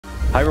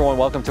Hi everyone,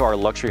 welcome to our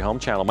Luxury Home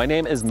channel. My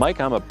name is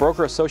Mike. I'm a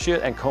broker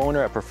associate and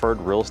co-owner at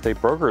Preferred Real Estate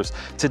Brokers.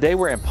 Today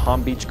we're in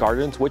Palm Beach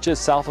Gardens, which is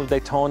south of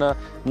Daytona,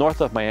 north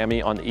of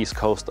Miami on the east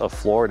coast of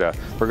Florida.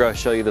 We're going to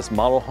show you this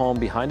model home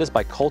behind us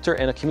by Kolter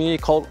in a community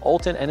called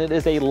Alton, and it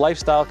is a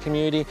lifestyle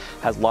community.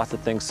 Has lots of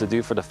things to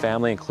do for the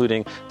family,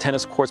 including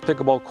tennis courts,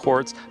 pickleball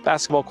courts,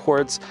 basketball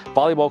courts,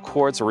 volleyball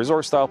courts, a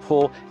resort style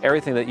pool,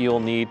 everything that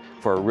you'll need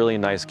for a really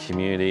nice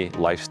community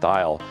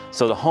lifestyle.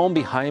 So the home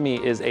behind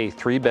me is a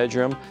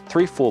 3-bedroom,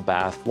 3 full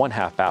bath, 1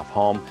 half bath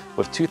home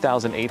with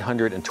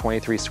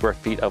 2,823 square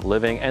feet of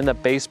living, and the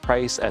base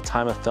price at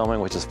time of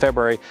filming, which is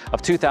February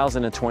of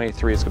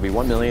 2023, is going to be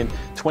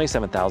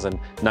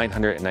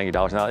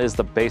 $1,027,990. Now, it is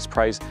the base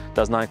price,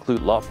 does not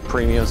include loft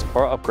premiums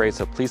or upgrades,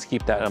 so please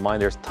keep that in mind.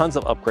 There's tons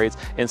of upgrades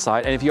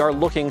inside, and if you are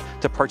looking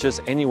to purchase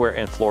anywhere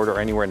in Florida or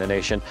anywhere in the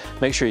nation,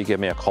 make sure you give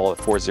me a call at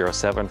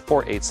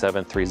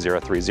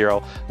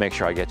 407-487-3030. Make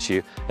sure I get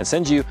you and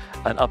send you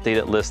an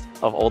updated list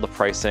of all the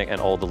pricing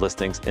and all the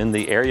listings in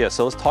the area.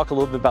 So let's talk a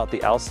little bit about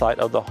the outside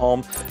of the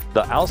home.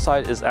 The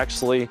outside is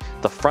actually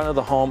the front of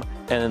the home,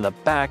 and in the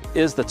back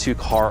is the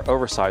 2-car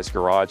oversized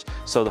garage.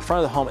 So the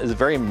front of the home is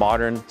very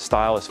modern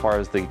style as far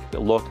as the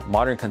look,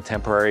 modern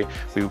contemporary.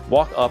 We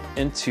walk up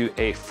into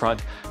a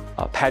front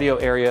patio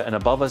area, and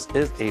above us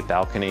is a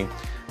balcony.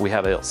 We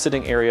have a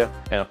sitting area,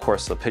 and of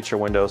course the picture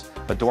windows,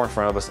 a door in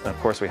front of us, and of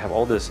course we have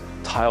all this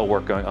tile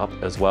work going up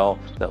as well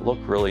that look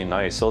really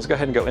nice. So let's go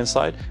ahead and go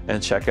inside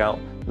and check out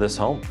this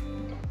home.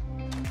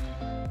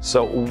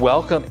 So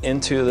welcome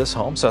into this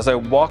home. So as I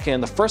walk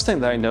in, the first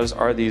thing that I notice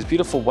are these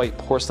beautiful white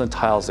porcelain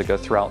tiles that go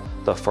throughout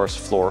the first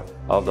floor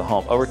of the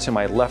home. Over to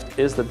my left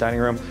is the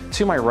dining room.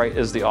 To my right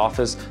is the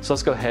office. So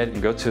let's go ahead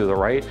and go to the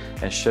right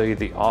and show you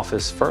the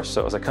office first.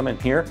 So as I come in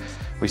here,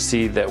 we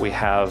see that we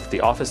have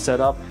the office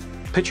set up.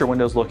 Picture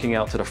windows looking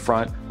out to the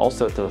front,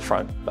 also to the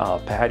front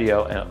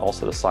patio and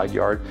also the side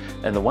yard.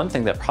 And the one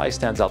thing that probably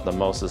stands out the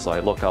most is I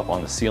look up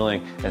on the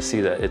ceiling and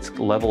see that it's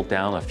leveled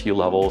down a few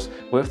levels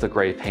with the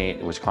gray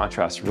paint, which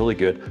contrasts really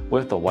good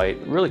with the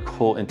white. Really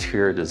cool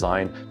interior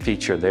design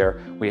feature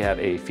there. We have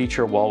a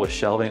feature wall with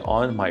shelving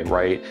on my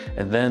right,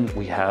 and then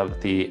we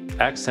have the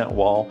accent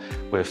wall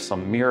with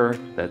some mirror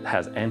that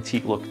has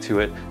antique look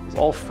to it. It's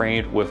all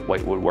framed with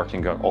white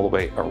woodworking going all the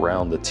way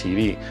around the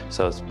TV.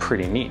 So it's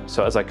pretty neat.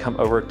 So as I come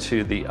over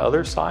to the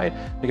other side,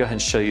 let me go ahead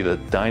and show you the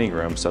dining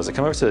room. So as I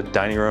come over to the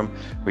dining room,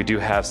 we do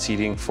have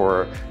seating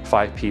for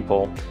 5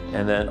 people.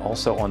 And then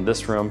also on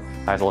this room,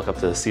 I have to look up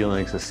to the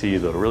ceiling to see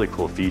the really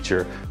cool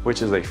feature,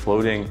 which is a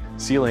floating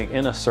ceiling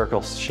in a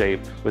circle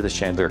shape with a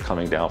chandelier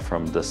coming down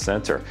from the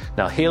center.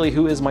 Now, Haley,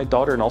 who is my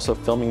daughter and also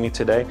filming me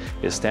today,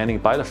 is standing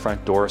by the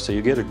front door, so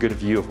you get a good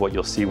view of what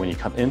you'll see when you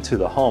come into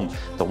the home.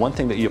 The one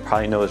thing that you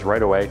probably notice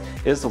right away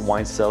is the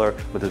wine cellar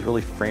with this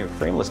really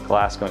frameless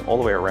glass going all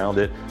the way around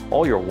it,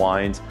 all your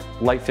wines,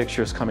 light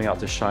fixtures coming out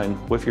to shine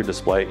with your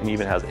display, and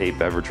even has a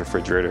beverage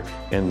refrigerator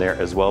in there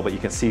as well. But you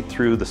can see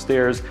through the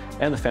stairs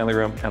and the family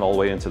room and all the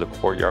way into the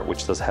courtyard,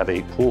 which does have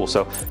a pool.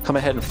 So come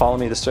ahead and follow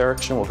me this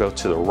direction. We'll go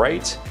to the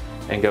right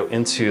and go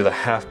into the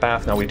half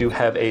bath. Now we do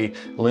have a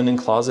linen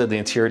closet. The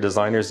interior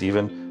designers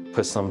even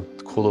put some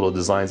cool little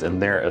designs in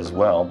there as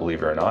well,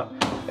 believe it or not.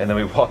 And then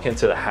we walk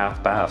into the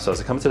half bath. So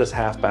as I come to this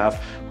half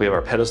bath, we have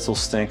our pedestal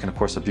sink and of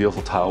course the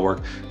beautiful tile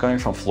work going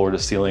from floor to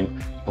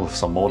ceiling with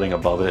some molding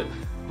above it.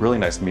 Really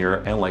nice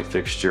mirror and light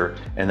fixture.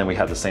 And then we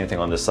have the same thing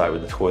on this side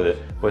with the toilet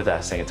with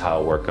that same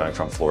tile work going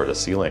from floor to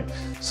ceiling.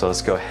 So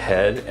let's go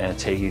ahead and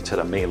take you to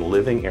the main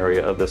living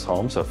area of this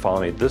home. So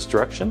follow me this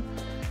direction.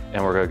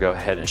 And we're gonna go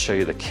ahead and show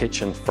you the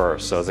kitchen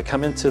first. So as I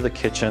come into the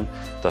kitchen,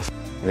 the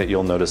that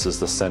you'll notice is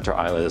the center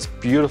island. This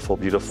beautiful,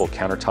 beautiful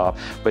countertop,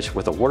 which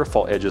with the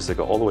waterfall edges that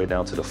go all the way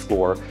down to the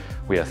floor.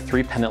 We have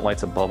 3 pendant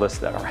lights above us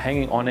that are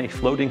hanging on a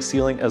floating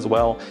ceiling as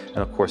well. And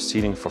of course,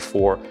 seating for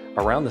 4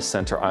 around the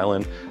center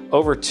island.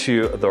 Over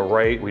to the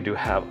right, we do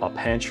have a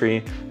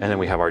pantry, and then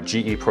we have our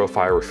GE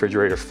Profile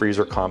refrigerator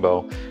freezer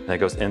combo, and that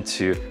goes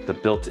into the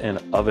built-in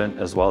oven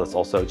as well. It's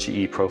also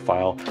GE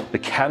Profile. The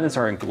cabinets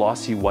are in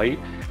glossy white,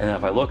 and then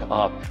if I look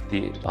up,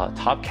 the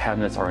top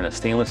cabinets are in a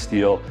stainless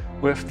steel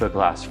with the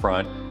glass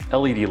front,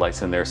 LED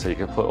lights in there so you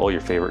can put all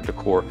your favorite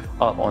decor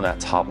up on that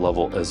top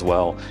level as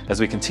well. As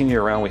we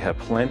continue around, we have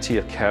plenty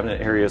of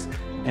cabinet areas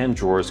and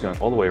drawers going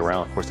all the way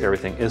around. Of course,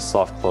 everything is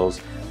soft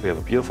close. We have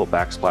a beautiful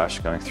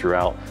backsplash going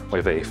throughout. We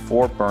have a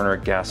 4-burner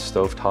gas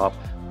stovetop,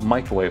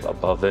 microwave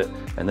above it.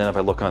 And then if I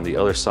look on the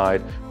other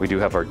side, we do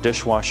have our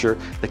dishwasher.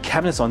 The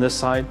cabinets on this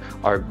side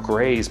are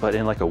grays, but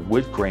in like a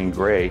wood grain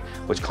gray,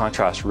 which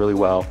contrasts really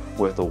well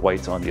with the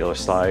whites on the other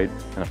side.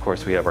 And of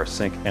course we have our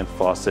sink and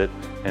faucet,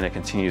 and it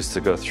continues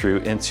to go through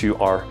into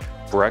our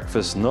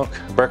breakfast nook.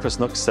 Breakfast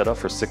nook set up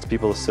for 6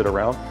 people to sit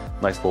around.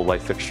 Nice little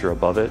light fixture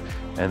above it.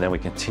 And then we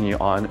continue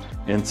on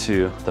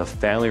into the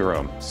family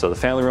room. So the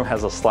family room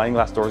has a sliding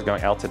glass doors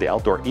going out to the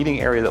outdoor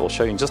eating area that we'll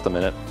show you in just a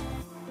minute.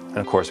 And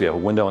of course, we have a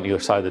window on either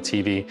side of the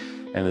TV,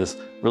 and this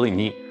really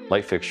neat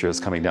light fixture is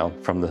coming down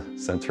from the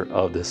center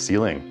of the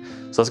ceiling.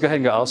 So let's go ahead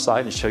and go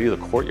outside and show you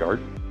the courtyard.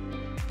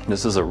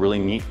 This is a really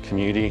neat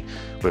community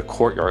with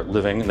courtyard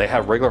living. They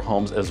have regular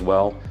homes as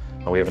well.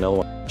 We have another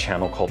one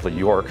channel called the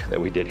York that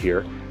we did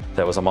here.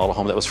 That was a model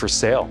home that was for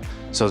sale.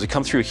 So as we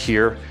come through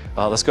here,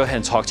 let's go ahead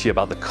and talk to you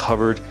about the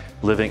covered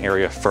living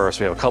area first.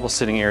 We have a couple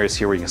sitting areas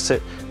here where you can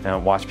sit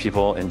and watch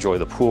people enjoy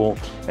the pool.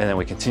 And then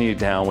we continue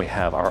down, we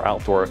have our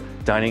outdoor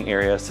dining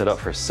area set up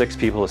for 6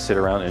 people to sit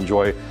around and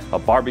enjoy a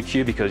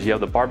barbecue, because you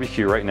have the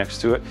barbecue right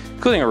next to it,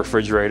 including a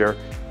refrigerator,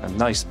 a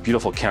nice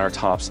beautiful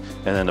countertops,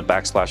 and then a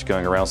backsplash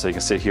going around so you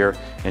can sit here,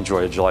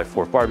 enjoy a July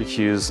 4th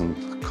barbecues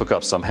and cook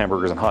up some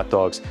hamburgers and hot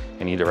dogs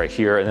and eat it right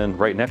here. And then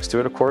right next to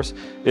it, of course,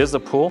 is the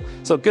pool.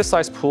 So good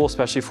sized pool,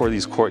 especially for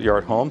these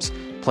courtyard homes.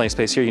 Plenty of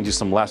space here. You can do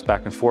some laps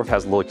back and forth.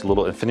 Has a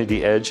little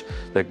infinity edge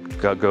that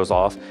goes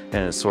off,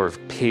 and it's sort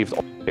of paved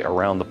all the way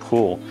around the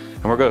pool.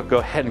 And we're going to go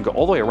ahead and go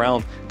all the way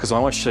around, because I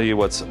want to show you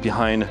what's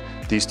behind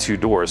these 2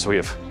 doors. So we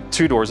have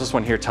 2 doors. This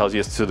one here tells you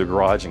it's to the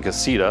garage and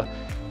Casita.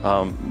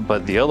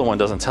 But the other one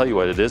doesn't tell you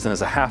what it is, and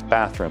it's a half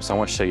bathroom, so I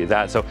want to show you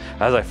that. So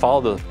as I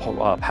follow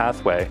the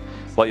pathway,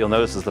 what you'll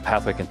notice is the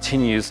pathway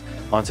continues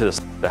onto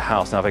the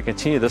house. Now if I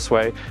continue this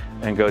way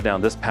and go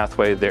down this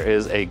pathway, there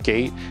is a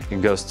gate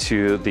and goes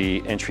to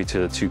the entry to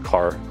the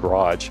 2-car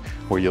garage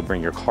where you'll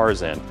bring your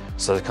cars in.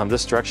 So to come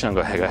this direction, I'm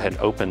going to go ahead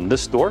and open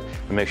this door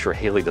and make sure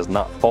Haley does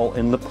not fall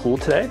in the pool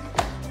today.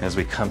 As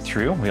we come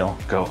through, we'll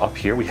go up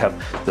here. We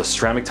have the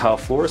ceramic tile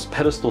floors,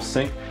 pedestal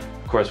sink.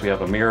 Of course, we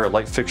have a mirror,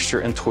 light fixture,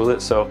 and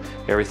toilet, so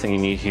everything you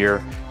need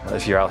here.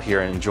 If you're out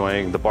here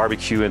enjoying the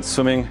barbecue and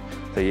swimming,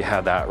 that you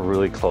have that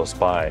really close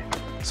by.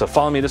 So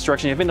follow me this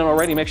direction. If you haven't done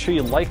already, make sure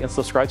you like and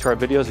subscribe to our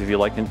videos if you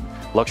like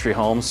luxury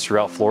homes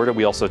throughout Florida.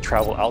 We also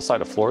travel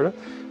outside of Florida.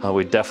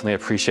 We definitely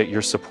appreciate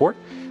your support,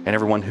 and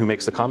everyone who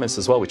makes the comments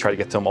as well. We try to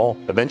get to them all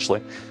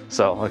eventually.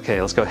 So,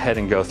 okay, let's go ahead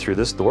and go through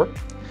this door.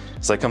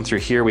 So I come through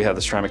here, we have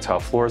the ceramic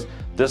tile floors.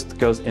 This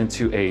goes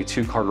into a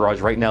 2-car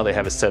garage. Right now they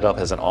have it set up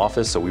as an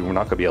office, so we were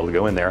not gonna be able to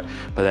go in there.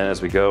 But then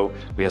as we go,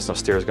 we have some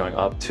stairs going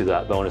up to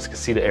that bonus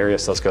Casita area.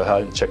 So let's go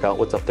ahead and check out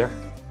what's up there.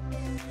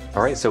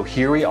 All right, so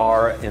here we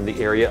are in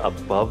the area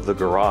above the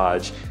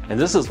garage. And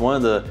this is one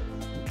of the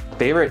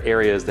favorite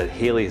areas that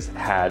Haley's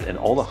had in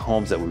all the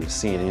homes that we've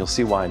seen, and you'll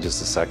see why in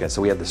just a second.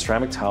 So we have the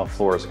ceramic tile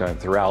floors going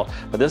throughout,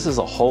 but this is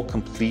a whole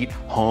complete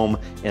home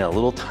in a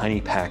little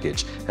tiny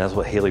package, and that's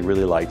what Haley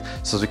really liked.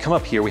 So as we come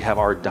up here, we have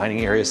our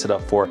dining area set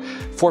up for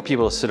 4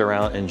 people to sit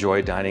around,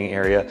 enjoy dining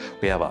area.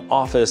 We have an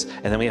office,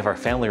 and then we have our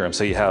family room.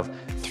 So you have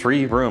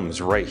 3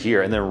 rooms right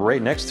here, and then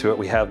right next to it,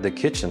 we have the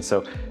kitchen.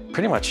 So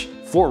pretty much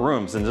 4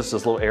 rooms in just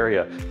this little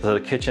area.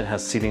 The kitchen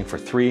has seating for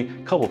 3,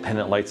 couple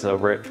pendant lights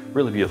over it,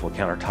 really beautiful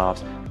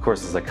countertops. Of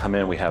course, as I come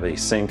in, we have a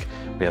sink,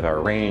 we have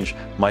our range,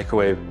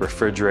 microwave,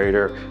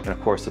 refrigerator, and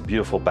of course the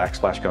beautiful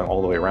backsplash going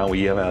all the way around.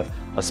 We even have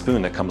a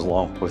spoon that comes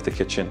along with the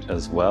kitchen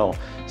as well.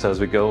 So as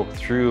we go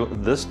through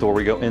this door,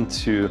 we go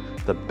into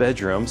the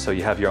bedroom. So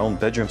you have your own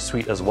bedroom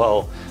suite as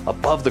well.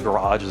 Above the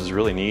garage is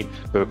really neat.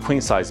 We have a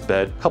queen size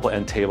bed, a couple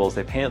end tables.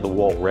 They painted the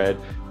wall red,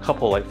 a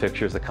couple of light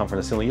fixtures that come from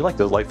the ceiling. You like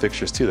those light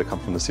fixtures too that come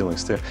from the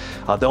ceilings too.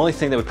 The only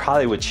thing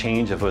that would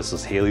change if it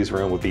was Haley's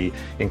room would be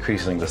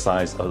increasing the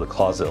size of the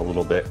closet a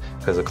little bit,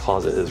 because the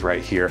closet is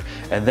right here.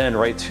 And then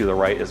right to the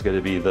right is going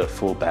to be the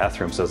full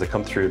bathroom. So as I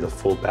come through the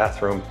full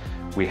bathroom,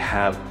 we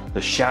have the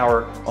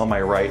shower on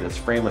my right. It's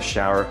frameless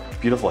shower,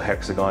 beautiful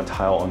hexagon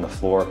tile on the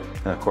floor.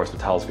 And of course the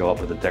tiles go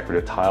up with a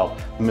decorative tile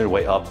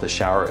midway up the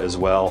shower as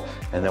well.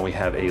 And then we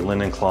have a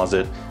linen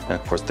closet, and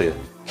of course the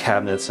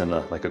cabinets in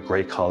like a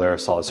gray color,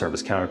 solid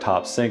surface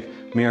countertop, sink,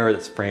 mirror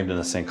that's framed in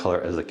the same color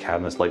as the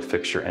cabinets, light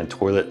fixture, and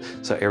toilet.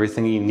 So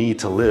everything you need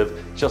to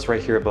live just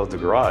right here above the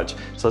garage.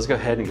 So let's go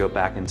ahead and go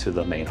back into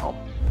the main home.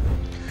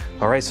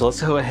 All right, so let's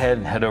go ahead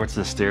and head over to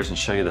the stairs and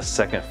show you the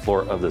 2nd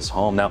floor of this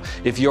home. Now,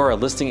 if you're a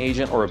listing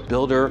agent or a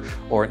builder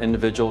or an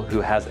individual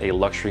who has a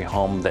luxury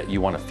home that you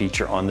want to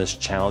feature on this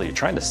channel that you're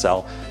trying to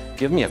sell,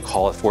 give me a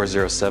call at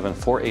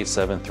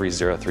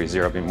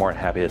 407-487-3030. I'd be more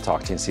than happy to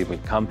talk to you and see if we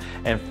can come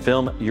and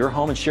film your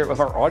home and share it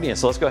with our audience.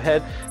 So let's go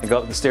ahead and go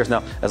up the stairs.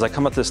 Now, as I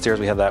come up the stairs,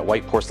 we have that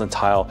white porcelain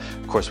tile.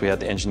 Of course, we have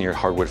the engineered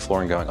hardwood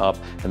flooring going up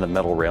and the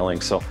metal railing.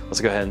 So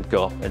let's go ahead and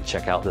go up and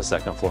check out the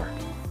 2nd floor.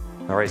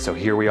 All right, so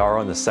here we are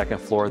on the 2nd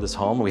floor of this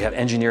home. We have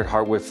engineered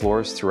hardwood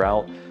floors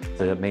throughout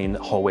the main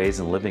hallways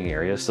and living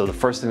areas. So the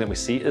first thing that we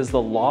see is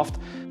the loft,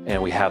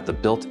 and we have the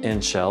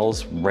built-in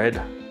shelves,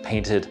 red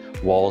painted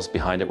walls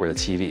behind it where the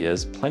TV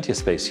is, plenty of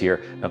space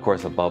here. And of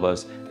course above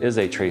us is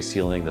a tray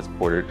ceiling that's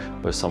bordered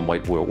with some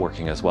white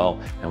woodworking as well.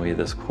 And we have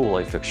this cool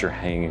light fixture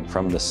hanging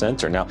from the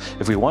center. Now,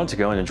 if we wanted to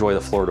go and enjoy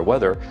the Florida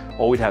weather,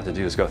 all we'd have to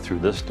do is go through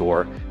this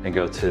door and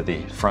go to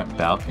the front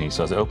balcony.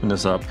 So as I open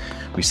this up,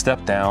 we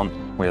step down,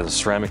 we have the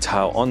ceramic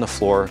tile on the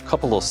floor, a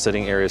couple little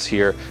sitting areas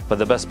here, but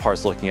the best part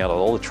is looking at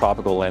all the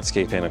tropical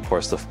landscape and of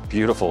course the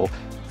beautiful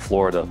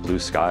Florida blue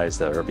skies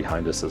that are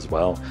behind us as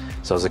well.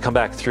 So as I come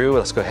back through,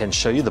 let's go ahead and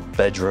show you the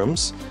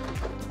bedrooms.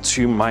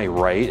 To my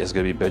right is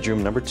going to be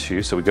bedroom number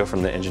 2. So we go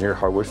from the engineered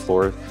hardwood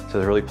floor to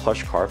the really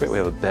plush carpet. We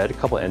have a bed, a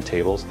couple end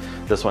tables.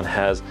 This one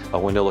has a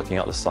window looking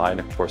out the side,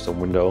 and of course a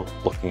window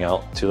looking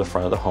out to the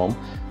front of the home.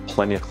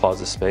 Plenty of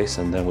closet space.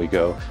 And then we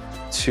go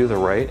to the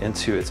right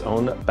into its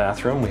own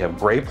bathroom. We have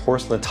gray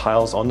porcelain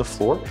tiles on the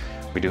floor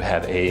We do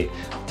have a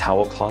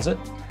towel closet,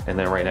 and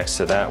then right next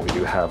to that, we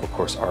do have, of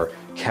course, our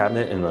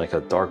cabinet in like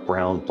a dark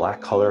brown,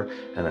 black color,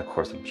 and of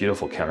course, a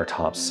beautiful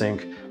countertop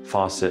sink,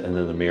 faucet, and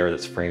then the mirror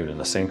that's framed in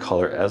the same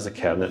color as the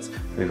cabinets.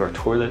 We have our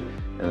toilet,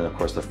 and then of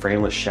course the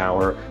frameless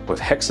shower with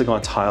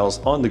hexagon tiles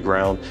on the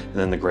ground, and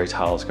then the gray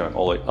tiles going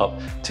all the way up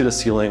to the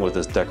ceiling with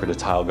this decorative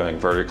tile going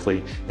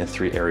vertically in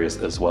 3 areas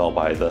as well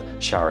by the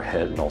shower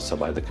head and also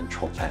by the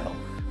control panel.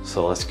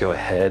 So let's go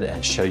ahead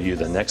and show you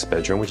the next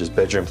bedroom, which is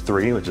bedroom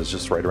 3, which is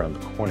just right around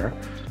the corner.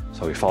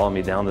 So we follow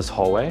me down this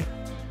hallway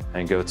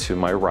and go to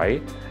my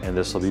right, and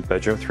this will be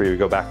bedroom 3. We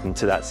go back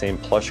into that same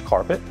plush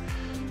carpet.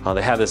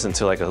 They have this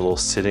into like a little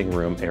sitting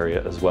room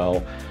area as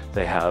well.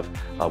 They have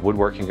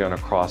woodworking going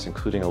across,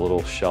 including a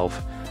little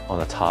shelf on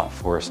the top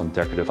for some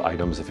decorative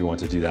items if you want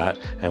to do that.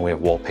 And we have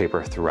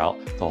wallpaper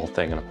throughout the whole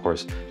thing, and of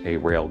course a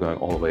rail going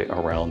all the way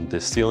around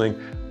this ceiling.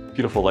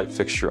 Beautiful light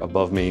fixture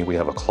above me. We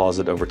have a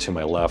closet over to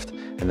my left,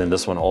 and then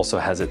this one also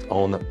has its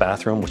own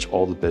bathroom, which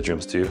all the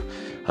bedrooms do.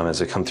 As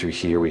we come through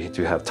here, we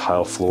do have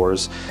tile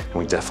floors, and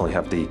we definitely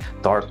have the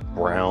dark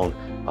brown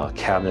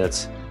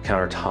cabinets,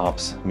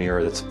 countertops,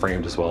 mirror that's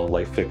framed as well,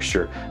 light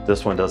fixture.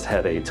 This one does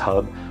have a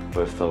tub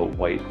with the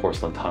white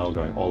porcelain tile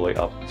going all the way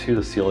up to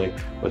the ceiling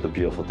with a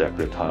beautiful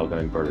decorative tile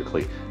going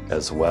vertically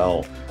as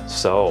well.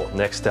 So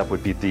next step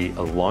would be the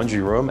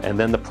laundry room and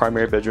then the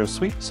primary bedroom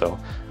suite. So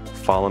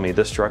follow me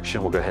this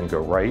direction. We'll go ahead and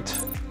go right.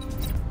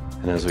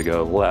 And as we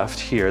go left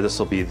here, this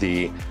will be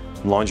the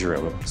laundry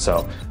room.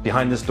 So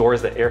behind this door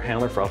is the air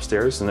handler for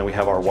upstairs. And then we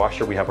have our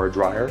washer, we have our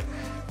dryer.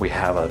 We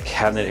have a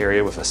cabinet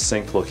area with a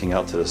sink looking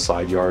out to the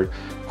side yard.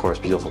 Of course,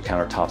 beautiful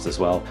countertops as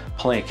well.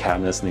 Plenty of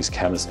cabinets, and these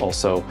cabinets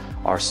also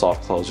are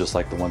soft close, just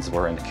like the ones that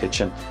were in the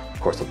kitchen. Of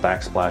course, the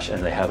backsplash,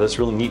 and they have this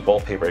really neat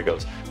wallpaper that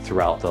goes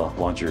throughout the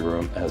laundry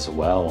room as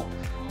well.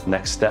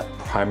 Next step,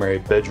 primary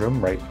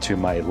bedroom right to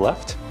my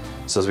left.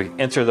 So as we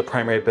enter the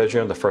primary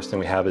bedroom, the first thing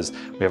we have is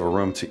we have a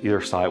room to either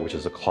side, which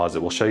is a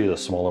closet. We'll show you the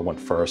smaller one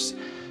first.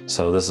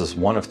 So this is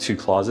one of 2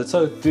 closets,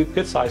 a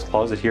good sized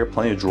closet here,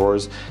 plenty of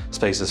drawers,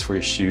 spaces for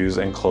your shoes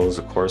and clothes,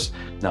 of course.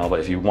 Now,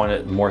 but if you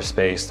wanted more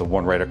space, the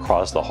one right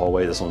across the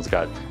hallway, this one's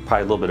got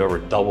probably a little bit over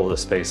double the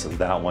space as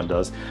that one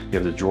does. You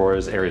have the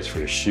drawers, areas for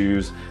your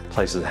shoes,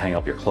 places to hang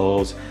up your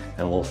clothes,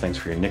 and little things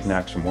for your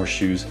knickknacks or more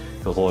shoes.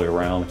 Goes all the way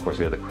around. Of course,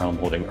 we have the crown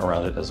molding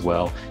around it as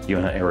well.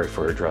 Even an area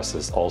for your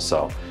dresses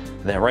also.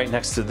 And then right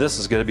next to this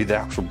is going to be the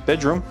actual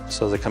bedroom.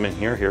 So as I come in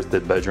here, here's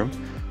the bedroom.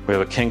 We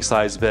have a king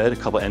size bed, a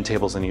couple end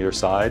tables on either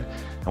side,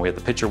 and we have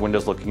the picture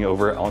windows looking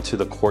over onto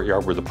the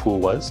courtyard where the pool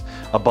was.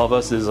 Above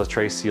us is a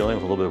tray ceiling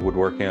with a little bit of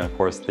woodworking, and of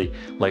course the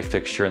light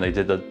fixture, and they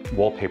did the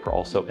wallpaper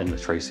also in the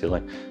tray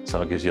ceiling.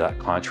 So it gives you that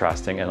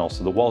contrasting, and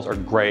also the walls are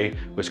gray,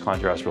 which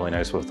contrasts really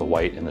nice with the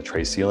white in the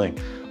tray ceiling.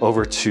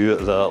 Over to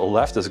the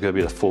left is going to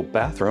be the full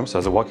bathroom. So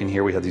as I walk in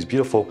here, we have these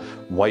beautiful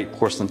white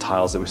porcelain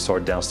tiles that we saw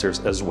downstairs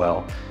as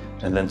well.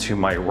 And then to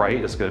my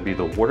right is going to be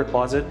the water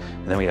closet,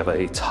 and then we have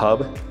a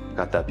tub.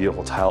 Got that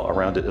beautiful tile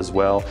around it as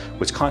well,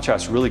 which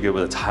contrasts really good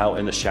with the tile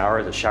in the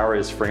shower. The shower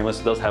is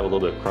frameless. It does have a little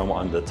bit of chrome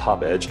on the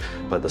top edge,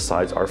 but the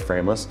sides are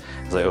frameless.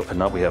 As I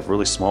open up, we have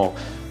really small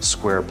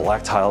square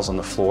black tiles on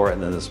the floor,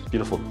 and then this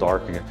beautiful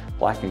dark and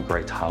black and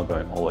gray tile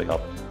going all the way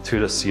up to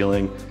the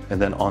ceiling. And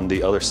then on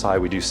the other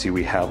side, we do see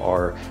we have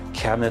our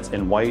cabinets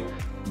in white,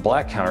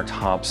 black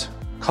countertops,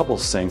 couple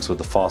sinks with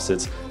the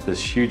faucets,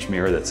 this huge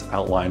mirror that's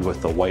outlined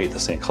with the white, the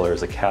same color as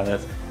the cabinet,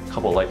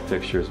 couple light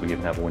fixtures. We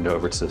even have a window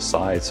over to the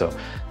side. So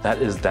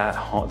that is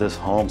this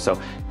home. So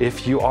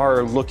if you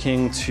are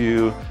looking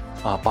to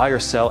buy or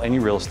sell any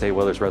real estate,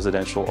 whether it's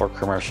residential or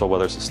commercial,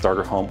 whether it's a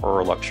starter home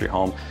or a luxury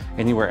home,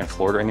 anywhere in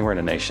Florida, anywhere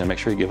in the nation, make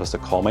sure you give us a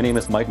call. My name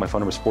is Mike. My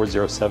phone number is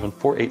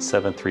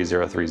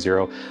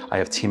 407-487-3030. I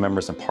have team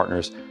members and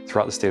partners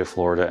throughout the state of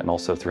Florida and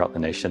also throughout the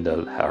nation that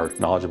are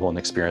knowledgeable and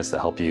experienced to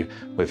help you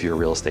with your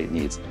real estate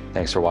needs.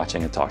 Thanks for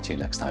watching, and talk to you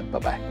next time.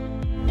 Bye-bye.